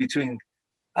difference, between,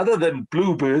 other than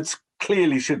Bluebirds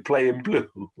clearly should play in blue.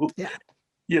 Yeah.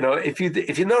 If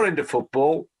you're not into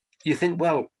football, you think,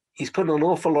 well, he's putting an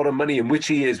awful lot of money in, which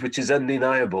he is, which is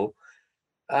undeniable.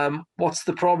 What's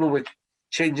the problem with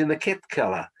changing the kit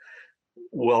colour?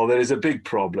 Well, there is a big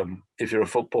problem if you're a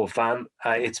football fan.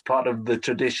 It's part of the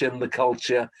tradition, the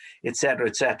culture, etc.,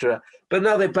 etc. But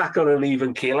now they're back on an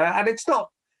even keel, and it's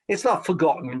not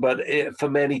forgotten, but for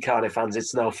many Cardiff fans,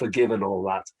 it's now forgiven all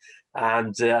that.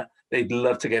 And they'd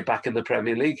love to get back in the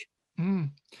Premier League.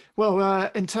 Well,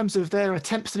 in terms of their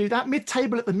attempts to do that,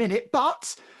 mid-table at the minute,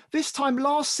 but this time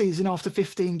last season, after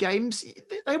 15 games,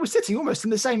 they were sitting almost in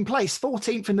the same place,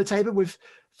 14th in the table with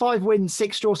 5 wins,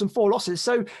 6 draws and 4 losses.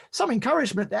 So some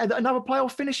encouragement there that another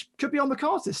playoff finish could be on the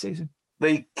cards this season.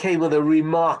 They came with a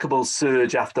remarkable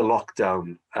surge after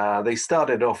lockdown. They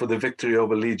started off with a victory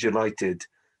over Leeds United,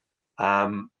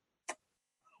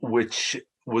 which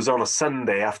was on a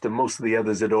Sunday after most of the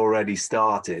others had already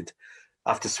started,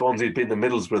 after Swansea had been to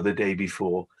Middlesbrough the day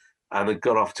before and had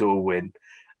got off to a win.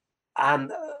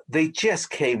 And they just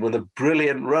came with a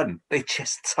brilliant run. They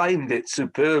just timed it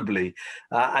superbly.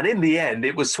 And in the end,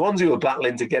 it was Swansea who were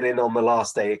battling to get in on the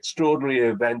last day. Extraordinary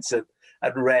events at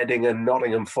Reading and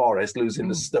Nottingham Forest, losing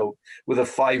to Stoke with a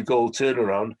 5-goal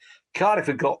turnaround. Cardiff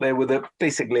had got there with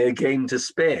basically a game to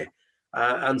spare.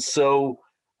 And so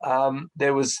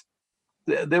there was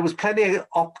plenty of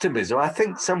optimism. I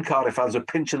think some Cardiff fans were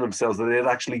pinching themselves that they had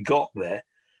actually got there.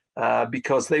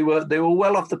 Because they were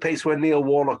well off the pace when Neil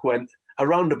Warnock went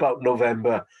around about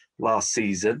November last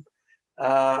season.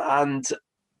 And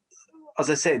as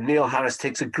I say, Neil Harris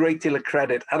takes a great deal of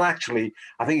credit. And actually,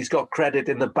 I think he's got credit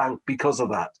in the bank because of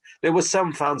that. There were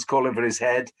some fans calling for his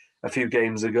head a few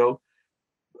games ago.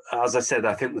 As I said,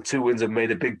 I think the 2 wins have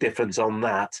made a big difference on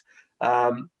that.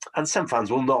 And some fans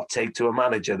will not take to a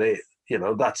manager.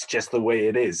 That's just the way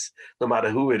it is, no matter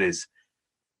who it is.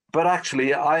 But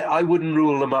actually, I wouldn't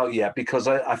rule them out yet, because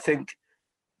I think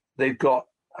they've got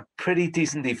a pretty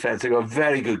decent defence. They've got a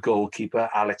very good goalkeeper,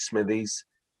 Alex Smithies.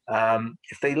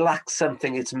 If they lack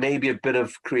something, it's maybe a bit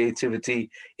of creativity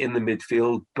in the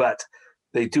midfield, but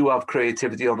they do have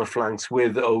creativity on the flanks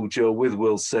with Ojo, with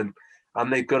Wilson,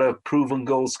 and they've got a proven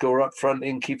goal scorer up front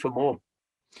in Kiefer Moore.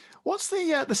 What's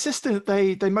the system that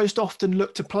they most often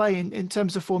look to play in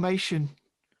terms of formation,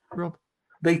 Rob?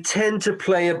 They tend to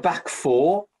play a back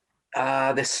four.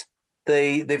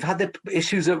 They've had the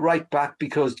issues at right back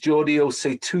because Jordi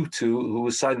Osei-Tutu, who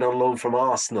was signed on loan from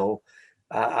Arsenal,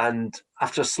 and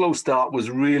after a slow start was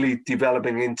really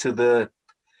developing into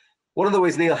one of the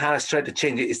ways Neil Harris tried to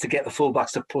change it is to get the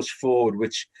fullbacks to push forward,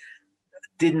 which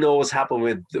didn't always happen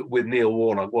with Neil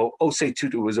Warnock. Well,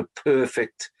 Osei-Tutu was a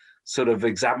perfect sort of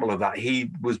example of that.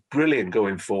 He was brilliant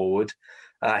going forward.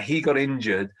 He got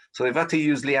injured, so they've had to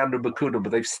use Leandro Bakuna,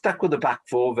 but they've stuck with the back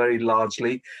four very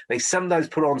largely. They sometimes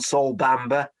put on Sol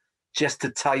Bamba just to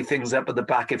tie things up at the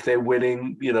back if they're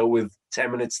winning, with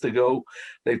 10 minutes to go.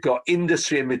 They've got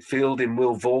industry in midfield in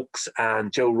Will Vokes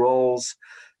and Joe Rawls.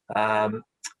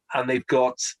 And they've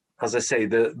got, as I say,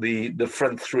 the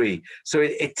front three. So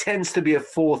it tends to be a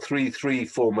 4-3-3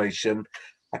 formation.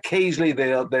 Occasionally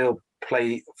they'll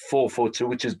play 4-4-2,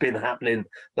 which has been happening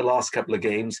the last couple of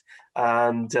games.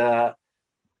 And the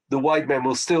wide men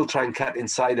will still try and cut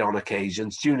inside on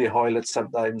occasions. Junior Hoylett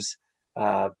sometimes.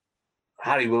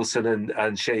 Harry Wilson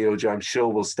and Shea Ojo, I'm sure,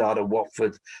 will start at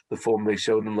Watford, the form they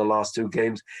showed in the last 2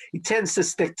 games. He tends to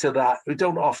stick to that. We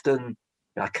don't often,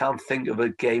 I can't think of a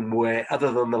game where,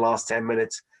 other than the last 10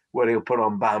 minutes, where he'll put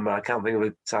on Bamba. I can't think of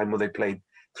a time where they played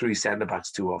 3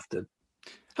 centre-backs too often.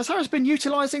 Has Harris been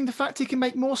utilising the fact he can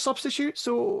make more substitutes,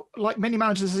 or like many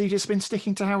managers, has he just been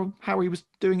sticking to how he was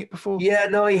doing it before? Yeah,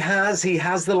 no, he has. He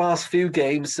has the last few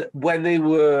games. When they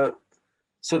were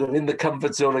sort of in the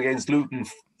comfort zone against Luton,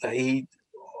 he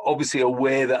obviously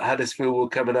aware that Huddersfield were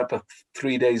coming up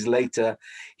 3 days later.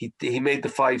 He made the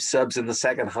 5 subs in the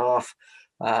second half.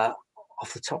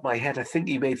 Off the top of my head, I think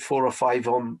he made 4 or 5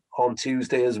 on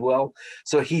Tuesday as well.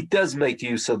 So he does make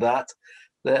use of that.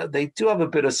 They do have a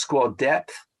bit of squad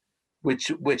depth,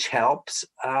 which helps,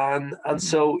 and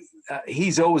so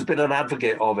he's always been an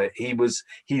advocate of it.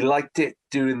 He liked it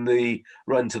during the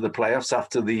run to the playoffs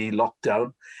after the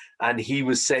lockdown, and he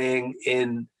was saying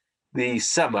in the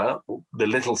summer, the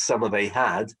little summer they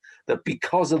had, that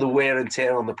because of the wear and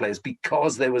tear on the players,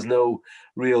 because there was no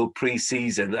real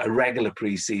pre-season, a regular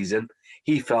pre-season,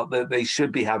 he felt that they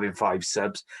should be having 5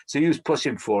 subs. So he was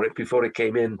pushing for it before it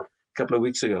came in a couple of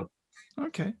weeks ago.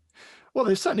 Okay. Well,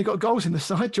 they've certainly got goals in the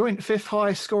side, joint 5th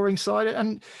highest scoring side,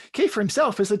 and Kiefer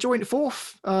himself is the joint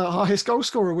 4th highest goal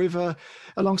scorer with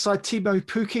alongside Timo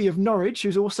Pukki of Norwich,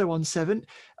 who's also on 7.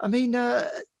 I mean,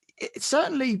 it's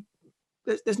certainly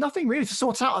there's nothing really to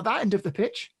sort out at that end of the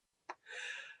pitch.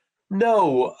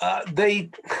 No,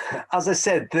 as I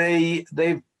said,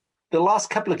 they've the last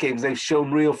couple of games they've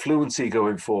shown real fluency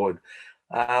going forward,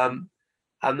 and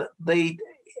the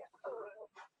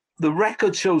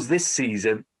record shows this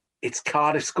season it's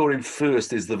Cardiff scoring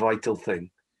first is the vital thing.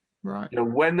 Right.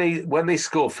 When they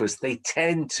score first, they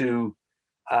tend to.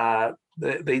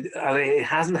 It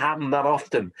hasn't happened that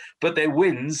often, but their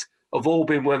wins have all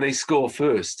been when they score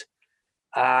first,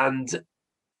 and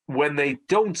when they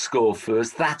don't score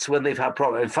first, that's when they've had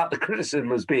problems. In fact, the criticism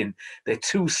has been they're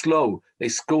too slow. They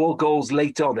score goals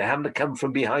late on. They haven't to come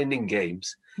from behind in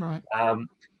games. Right.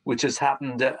 Which has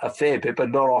happened a fair bit, but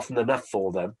not often enough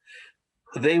for them.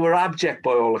 They were abject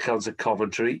by all accounts at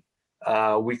Coventry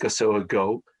a week or so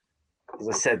ago. As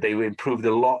I said, they improved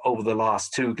a lot over the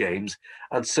last 2 games.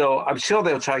 And so I'm sure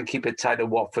they'll try and keep it tight at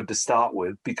Watford to start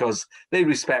with, because they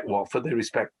respect Watford. They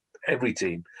respect every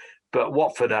team. But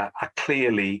Watford are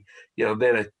clearly,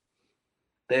 they're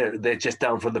just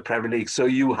down from the Premier League. So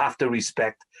you have to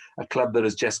respect a club that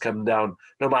has just come down,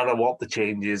 no matter what the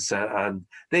change is. And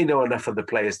they know enough of the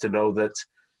players to know that,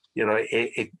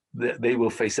 they will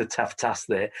face a tough task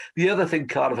there. The other thing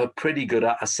Cardiff are pretty good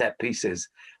at are set pieces.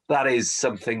 That is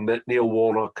something that Neil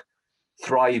Warnock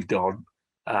thrived on,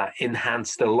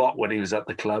 enhanced a lot when he was at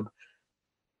the club.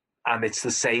 And it's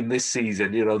the same this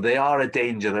season. They are a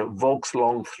danger. That Volk's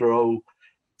long throw,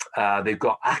 they've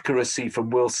got accuracy from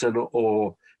Wilson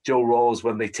or Joe Rawls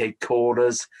when they take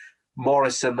corners.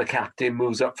 Morrison, the captain,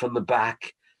 moves up from the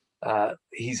back.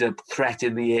 He's a threat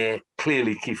in the air.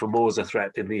 Clearly, Kiefer Moore's a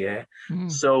threat in the air.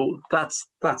 So that's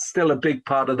still a big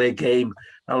part of their game.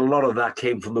 And a lot of that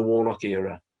came from the Warnock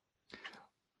era.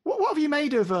 What have you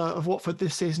made of Watford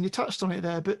this season? You touched on it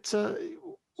there, but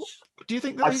do you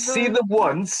think that I've seen them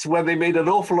once when they made an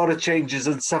awful lot of changes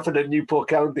and suffered at Newport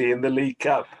County in the League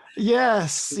Cup.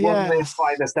 Yes, One of their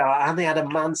finest hour, and they had a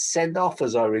man sent off,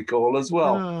 as I recall, as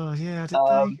well. Oh, yeah, did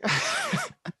they?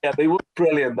 Yeah, they were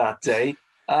brilliant that day.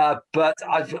 But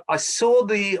I saw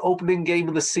the opening game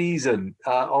of the season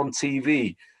on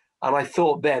TV, and I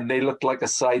thought then they looked like a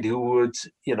side who would,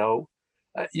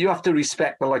 you have to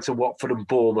respect the likes of Watford and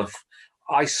Bournemouth.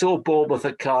 I saw Bournemouth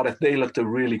at Cardiff. They looked a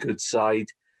really good side.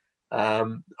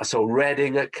 I saw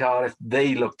Reading at Cardiff.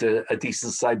 They looked a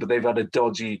decent side, but they've had a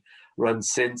dodgy run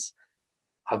since.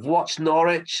 I've watched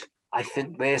Norwich. I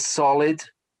think they're solid.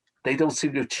 They don't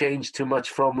seem to have changed too much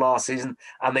from last season,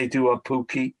 and they do have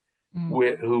Pukki,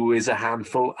 who is a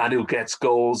handful and who gets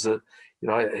goals.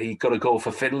 He got a goal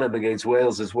for Finland against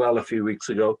Wales as well a few weeks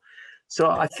ago. So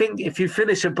I think if you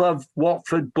finish above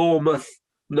Watford, Bournemouth,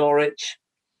 Norwich,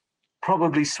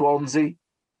 probably Swansea,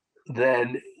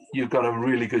 then you've got a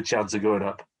really good chance of going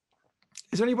up.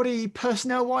 Is there anybody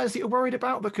personnel-wise that you're worried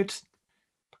about that could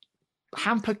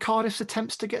hamper Cardiff's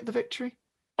attempts to get the victory?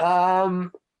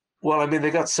 Well, I mean, they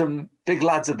got some big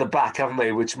lads at the back, haven't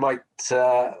they, which might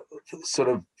sort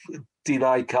of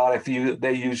deny Cardiff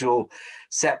their usual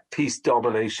set-piece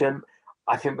domination.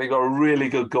 I think they got a really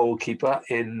good goalkeeper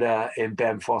in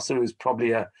Ben Foster, who's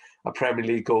probably a Premier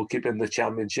League goalkeeper in the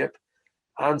Championship.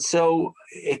 And so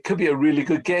it could be a really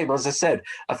good game. As I said,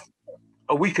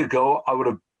 a week ago, I would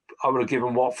have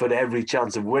given Watford every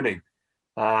chance of winning,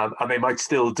 and they might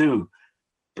still do.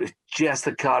 But it's just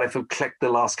that Cardiff have clicked the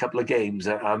last couple of games.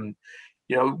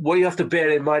 What you have to bear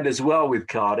in mind as well with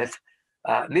Cardiff,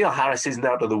 Neil Harris isn't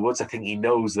out of the woods. I think he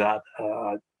knows that.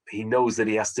 He knows that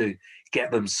he has to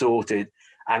get them sorted.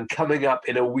 And coming up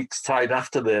in a week's time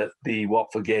after the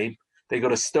Watford game, they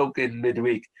got a Stoke in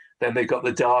midweek. Then they got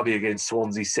the derby against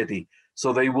Swansea City.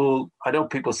 So they will, I know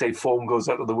people say form goes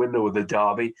out of the window with the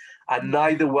derby, and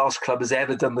neither Welsh club has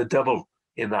ever done the double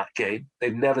in that game.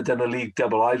 They've never done a league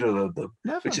double, either of them,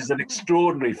 which is an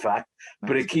extraordinary fact,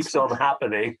 but it keeps on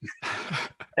happening.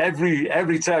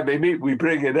 Every time they meet, we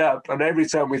bring it up, and every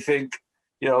time we think,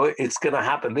 it's going to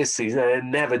happen this season, and it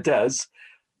never does.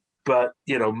 But,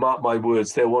 mark my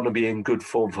words, they want to be in good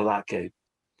form for that game.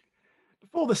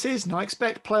 Before the season, I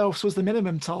expect playoffs was the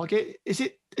minimum target. Is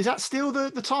that still the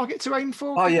target to aim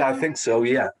for? Oh, yeah, I think so,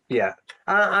 yeah.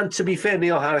 And to be fair,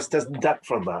 Neil Harris doesn't duck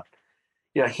from that.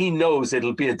 He knows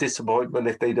it'll be a disappointment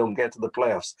if they don't get to the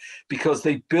playoffs, because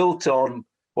they built on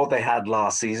what they had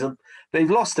last season. They've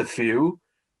lost a few,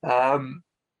 but,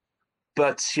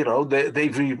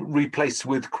 they've replaced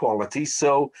with quality.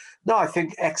 So, no, I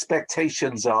think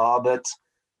expectations are that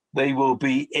they will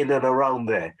be in and around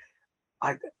there.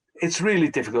 It's really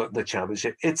difficult in the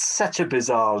Championship. It's such a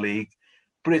bizarre league,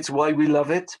 but it's why we love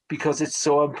it, because it's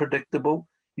so unpredictable.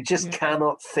 You just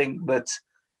cannot think that,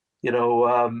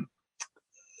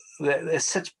 there's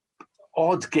such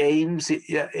odd games.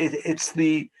 It's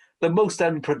the most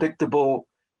unpredictable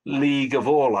league of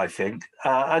all, I think.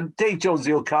 And Dave Jones,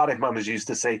 the old Cardiff manager, used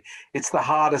to say it's the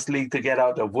hardest league to get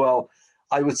out of. Well,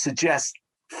 I would suggest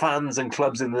fans and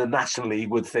clubs in the National League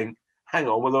would think, hang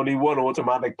on, with only one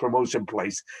automatic promotion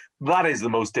place, that is the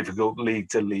most difficult league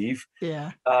to leave.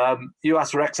 Yeah. You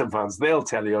ask Wrexham fans, they'll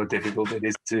tell you how difficult it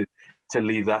is to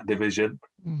leave that division.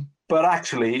 But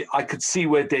actually, I could see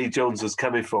where Dave Jones was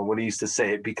coming from when he used to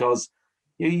say it, because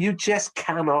you just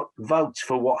cannot vouch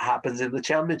for what happens in the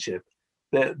Championship.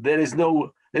 There's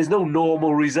no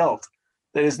normal result.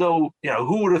 There is no,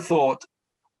 who would have thought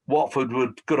Watford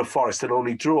would go to Forest and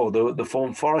only draw the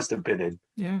form Forest have been in?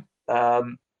 Yeah.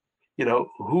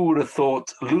 Who would have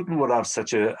thought Luton would have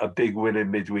such a big win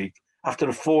in midweek after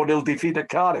a 4-0 defeat at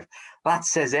Cardiff? That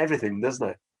says everything, doesn't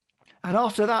it? And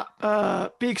after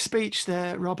that big speech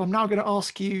there, Rob, I'm now going to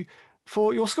ask you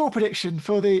for your score prediction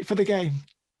for the game.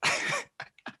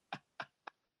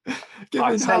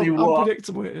 Given how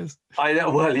unpredictable it is. I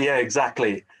know. Well, yeah,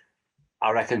 exactly.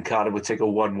 I reckon Cardiff would take a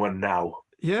 1-1 now.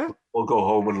 Yeah? We'll go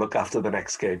home and look after the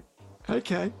next game.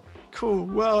 Okay. Cool.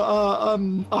 Well,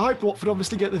 I hope Watford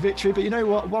obviously get the victory, but you know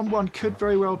what? 1-1 could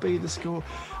very well be the score.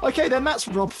 Okay, then that's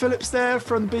Rob Phillips there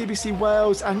from BBC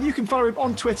Wales, and you can follow him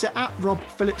on Twitter at Rob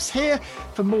Phillips here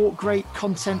for more great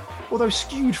content, although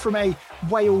skewed from a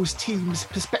Wales team's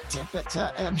perspective, but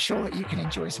I'm sure that you can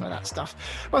enjoy some of that stuff.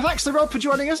 Well, thanks to Rob for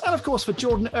joining us, and of course for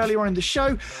Jordan earlier on in the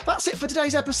show. That's it for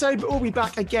today's episode, but we'll be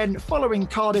back again following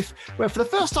Cardiff, where for the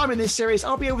first time in this series,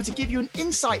 I'll be able to give you an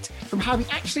insight from having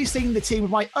actually seen the team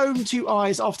with my own two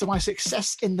eyes after my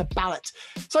success in the ballot.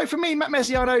 So for me, Matt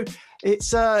Messiano,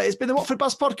 it's been the Watford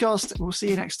Buzz podcast. We'll see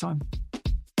you next time.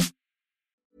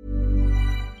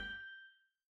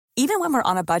 Even when we're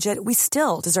on a budget, we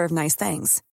still deserve nice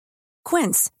things.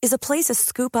 Quince is a place to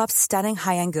scoop up stunning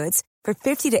high-end goods for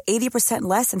 50 to 80%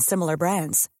 less than similar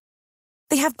brands.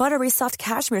 They have buttery soft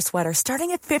cashmere sweaters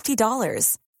starting at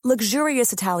 $50,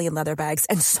 luxurious Italian leather bags,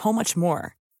 and so much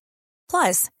more.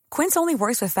 Plus, Quince only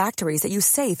works with factories that use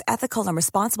safe, ethical, and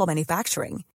responsible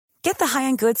manufacturing. Get the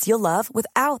high-end goods you'll love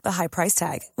without the high price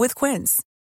tag with Quince.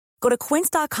 Go to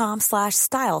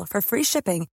quince.com/style for free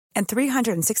shipping and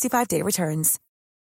 365-day returns.